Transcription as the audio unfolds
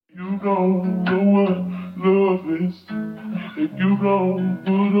don't know what love is, if you don't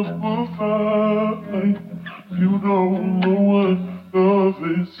put up a fight, if you don't know what love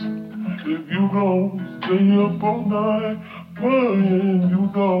is, if you don't stay up all night crying, you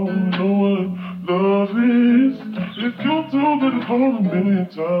don't know what love is, if you told it all a million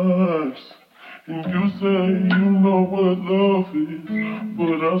times, and you say you know what love is,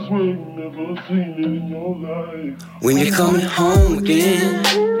 but I swear you never seen it in your life. When you're coming home again,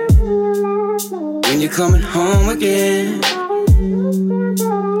 when you're coming home again,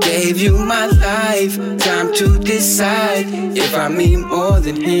 gave you my life, time to decide if I mean more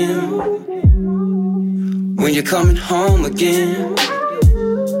than him. When you're coming home again,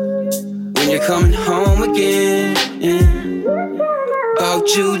 when you're coming home again,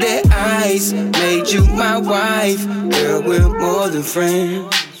 about you that eyes made you my wife, girl, we're more than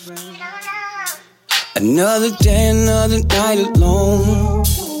friends. Another day, another night alone,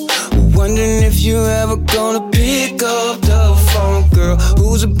 wondering if you're ever gonna pick up the phone, girl.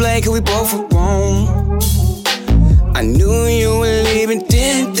 Who's to blame? 'Cause we both were wrong. I knew you were leaving,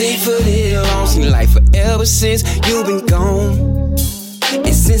 didn't think for it long. Seemed like forever since you've been gone,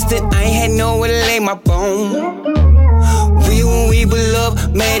 and since then I ain't had nowhere to lay my bone. When we were love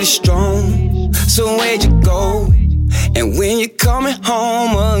made it strong. So where'd you go? And when you're coming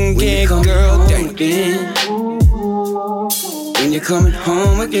home again, girl, then again. When you're coming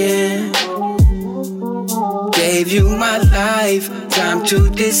home again, gave you my life, time to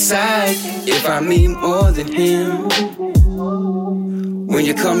decide if I mean more than him. When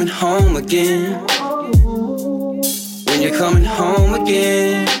you're coming home again, when you're coming home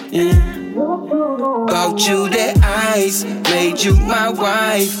again, about you that eyes made you my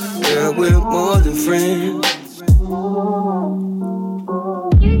wife, girl, we're more than friends.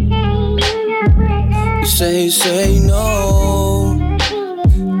 You say no,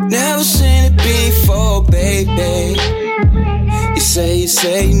 never seen it before, baby. You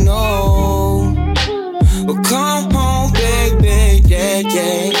say no, well come home, baby, yeah,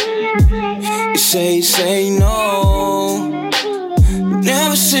 yeah. You say no,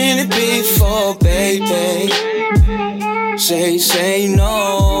 never seen it before, baby. Say no,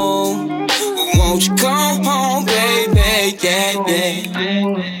 well, won't you come home, baby, yeah, yeah.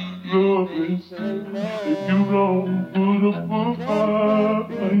 If you don't put up a fight,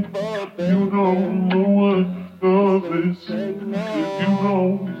 you don't know what love is. If you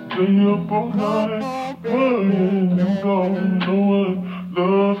don't stay up all night crying, you don't know what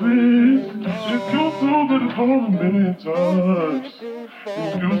love is. If you told it all a million times,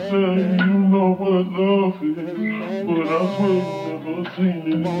 and you say you know what love is, but I swear you never seen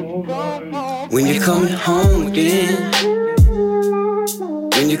it in your life. When you're coming home again,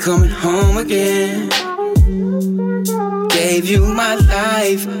 when you're coming home again, gave you my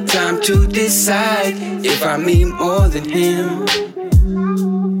life, time to decide if I mean more than him.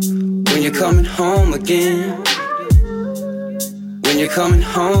 When you're coming home again, when you're coming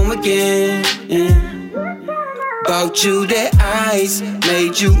home again, about you that eyes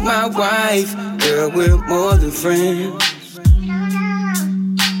made you my wife, girl, we're more than friends.